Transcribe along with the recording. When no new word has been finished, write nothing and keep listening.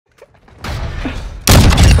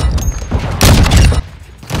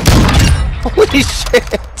Holy shit,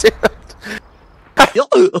 dude.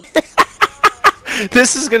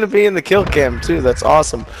 This is gonna be in the kill cam too. That's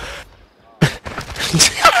awesome.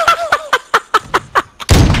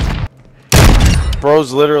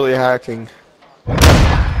 Bro's literally hacking. No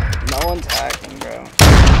one's hacking, bro.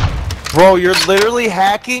 Bro, you're literally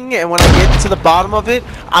hacking, and when I get to the bottom of it,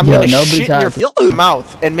 I'm gonna shit in your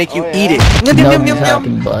mouth and make you eat it.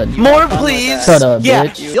 Hacking, bud. More, please. Shut up, yeah,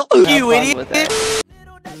 bitch. you idiot.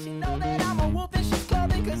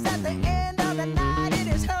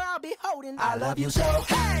 I love you so.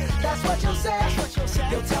 Hey, that's what you say.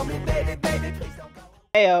 You tell me, baby, baby, please don't go.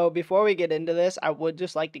 Heyo, before we get into this, I would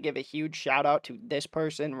just like to give a huge shout out to this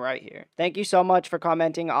person right here. Thank you so much for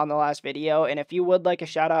commenting on the last video, and if you would like a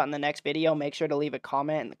shout out in the next video, make sure to leave a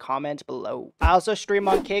comment in the comments below. I also stream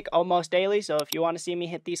on Kick almost daily, so if you want to see me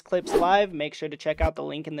hit these clips live, make sure to check out the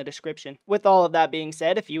link in the description. With all of that being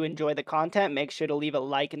said, if you enjoy the content, make sure to leave a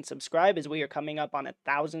like and subscribe as we are coming up on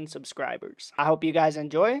 1,000 subscribers. I hope you guys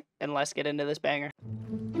enjoy, and let's get into this banger.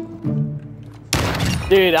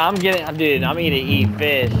 Dude, I'm eating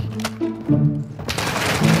fish.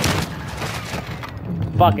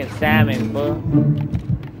 Fucking salmon, bro.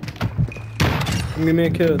 Give me a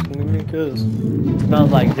kiss. Give me a kiss.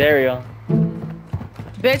 Smells like cereal.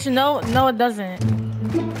 Bitch, no, it doesn't.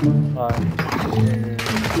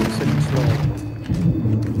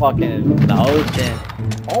 Fucking the ocean.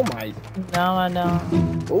 Oh my. No, I don't.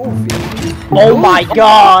 Oh my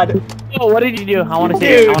god! Oh, what did you do? I want to see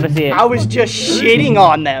it. I want to see it. I was just shitting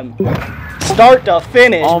on them. Start to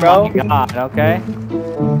finish, bro. Oh my god, okay.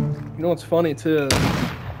 You know what's funny too?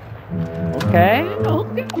 Okay.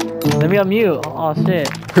 Let me unmute. Oh shit.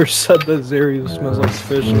 Her said that Zario smells like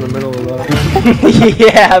fish in the middle of that.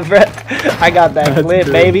 Yeah, bro. I got that clip,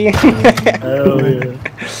 baby. Hell yeah.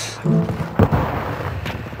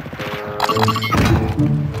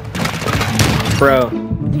 Bro.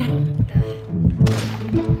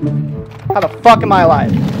 How the fuck am I alive?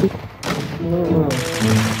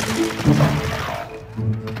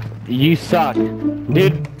 You suck,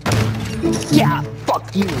 dude. Yeah,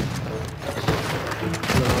 fuck you.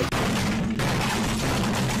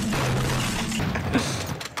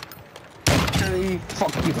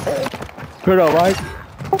 Fuck you. Good, alright?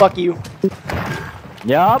 Fuck you.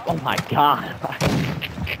 Yup. Oh my god.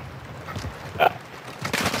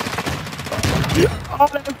 Oh,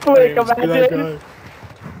 that's quick, imagine.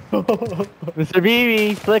 Mr.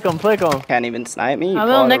 BB, flick him. Can't even snipe me. I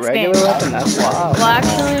will next game. Weapon. That's wild. Well,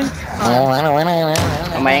 actually,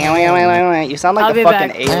 You sound like a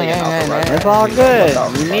fucking alien. It's all good.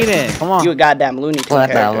 You need it. Come on. You a goddamn Looney Tune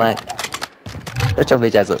character. Shut your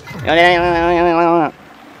bitch ass up.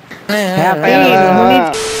 I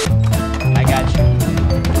got you.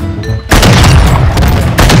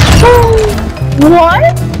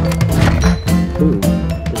 what?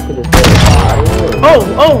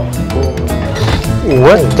 Oh!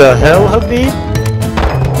 What the hell, Habib?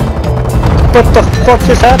 What the fuck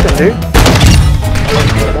just happened, dude?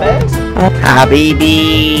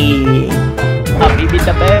 Habibi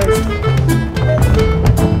the best.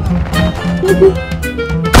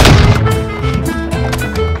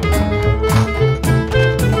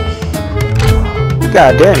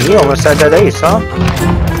 God damn, you almost had that ace, huh?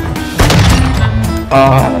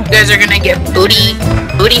 You guys are gonna get booty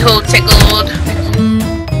hole tickled.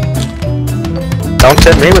 Don't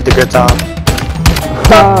tempt me with the good time.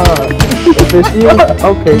 Is this you?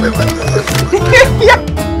 Okay.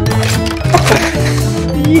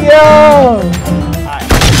 Yo!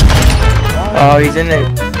 Oh, he's in there.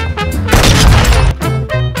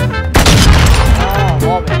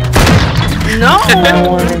 No! I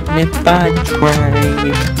wanna if I try.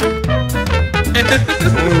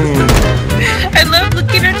 I love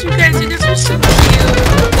looking at you guys. You guys are so cute.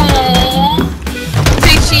 Aww.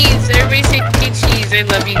 Say cheese. Everybody say cheese. I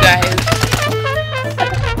love you guys.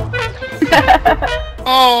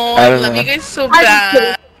 Oh, I love you guys so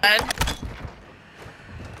bad.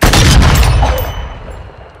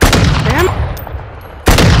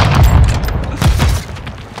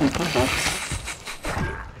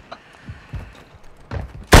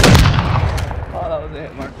 Oh, that was a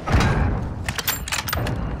hit mark.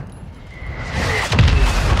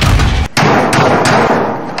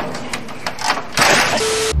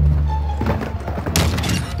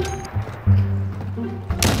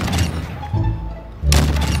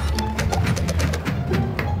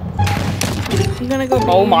 I'm gonna go.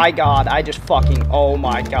 Oh my god, I just fucking. Oh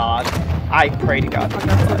my god. I pray to God.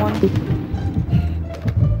 That's the one.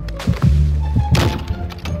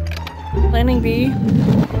 Landing B.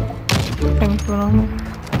 Thanks for on me.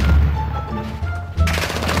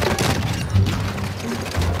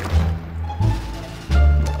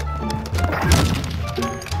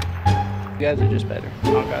 You guys are just better.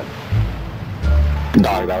 Oh god.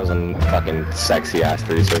 Dog, that was a fucking sexy ass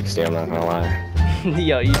 360, I'm not gonna lie.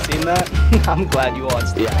 Yo, you seen that? I'm glad you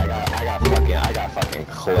watched it. Yeah, I got fucking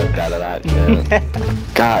clipped out of that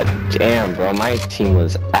shit. God damn, bro, my team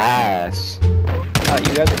was ass. Oh,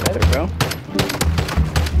 you guys are better, bro.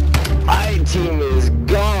 My team is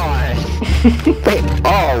gone. They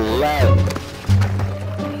all left.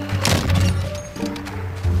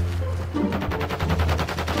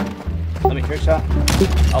 Let me trick shot.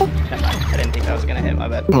 Oh, never mind. I didn't think that was gonna hit, my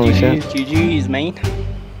bad. Oh, GG's, GG's, man.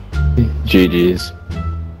 GG's.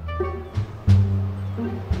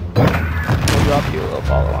 I'll drop you a little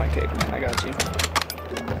follow-on kick, man. I got you.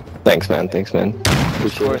 Thanks, man. Thanks, man.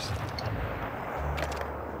 Of course.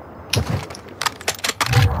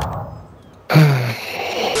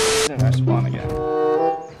 Then I spawn again.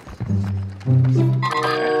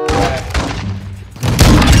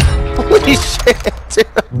 Holy shit, dude.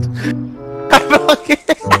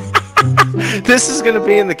 This is gonna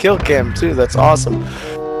be in the kill cam too, that's awesome.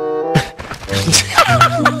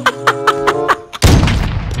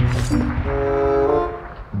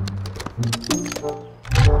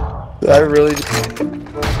 I really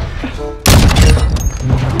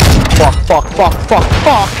fuck.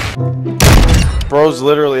 Bro's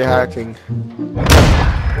literally hacking.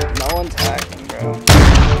 No one's hacking, bro.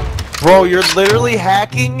 Bro, you're literally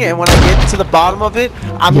hacking, and when I get to the bottom of it,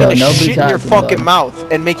 I'm gonna shit in your fucking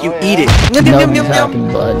mouth and make you eat it.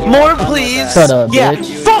 More, please. Shut up, yeah,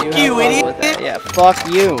 bitch. fuck you, idiot. Yeah, fuck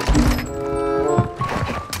you.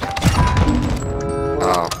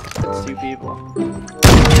 Oh. It's two people.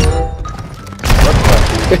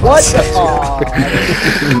 What the?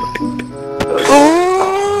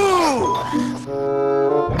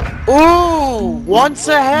 Ooh! Ooh! Once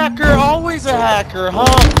a hacker, always a hacker, huh?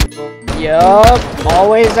 Yup,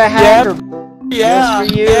 always a hacker. Yeah,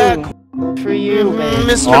 Just for you. yeah. For you, man.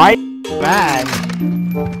 Mr. Bad.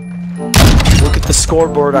 Look at the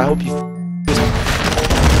scoreboard, I hope you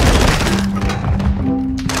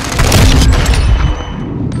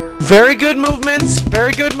Very good movements,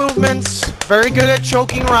 very good movements, very good at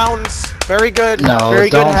choking rounds, very good, No, very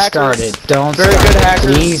good don't hackers. start it. Don't very start good it.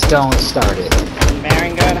 hackers. Please don't start it. Very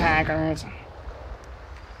good hackers.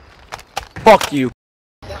 Fuck you.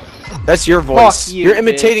 That's your voice. Fuck you, You're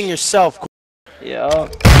imitating bitch. yourself.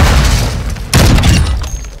 Yup.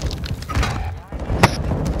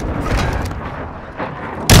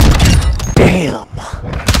 Damn.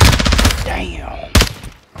 Damn.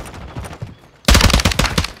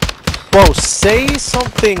 Bro, say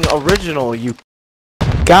something original, you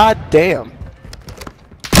goddamn.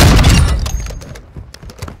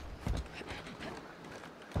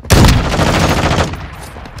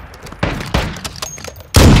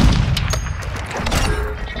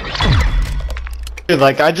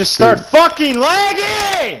 Like, I just start fucking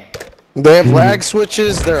lagging! They have lag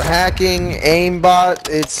switches, they're hacking, AIMBOT,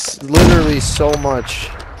 it's literally so much.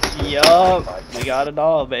 Yup. We got it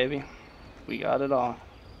all, baby. We got it all.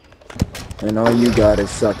 And all you got is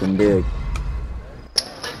sucking dick.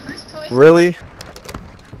 Really?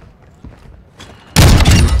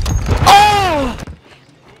 Oh!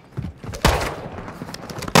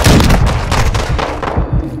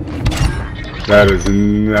 That is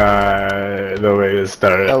not the way to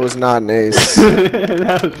start. That was not an ace.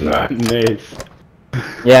 That was not an ace.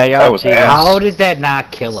 Yeah, That was ass. how did that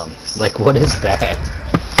not kill him? Like, what is that?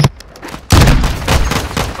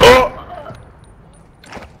 Oh!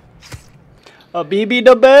 A BB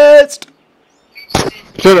the best!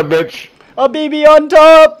 Shut up, bitch. A BB on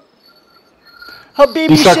top! A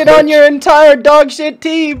BB You suck, shit on bitch. your entire dog shit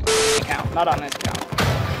team! Count, not on this count.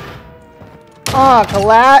 Ah,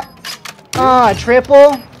 collat. Ah,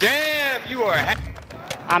 triple. Damn, you are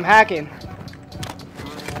I'm hacking.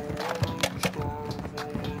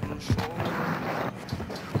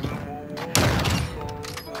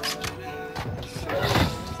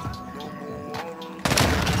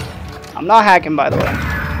 I'm not hacking, by the way.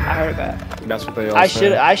 I heard that. That's what they all I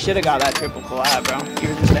should have got that triple collab, bro. You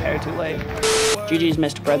were just a hair too late. GG's,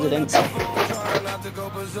 Mr. President.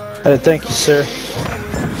 thank you, sir.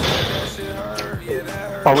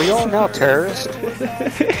 Are we all now terrorists?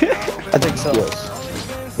 I think so.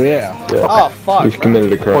 Yeah. Oh, fuck. You've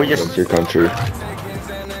committed a crime Oh, you're- against your country.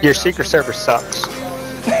 Your secret server sucks.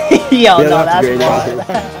 Yo, no, that's that's great.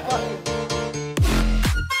 why.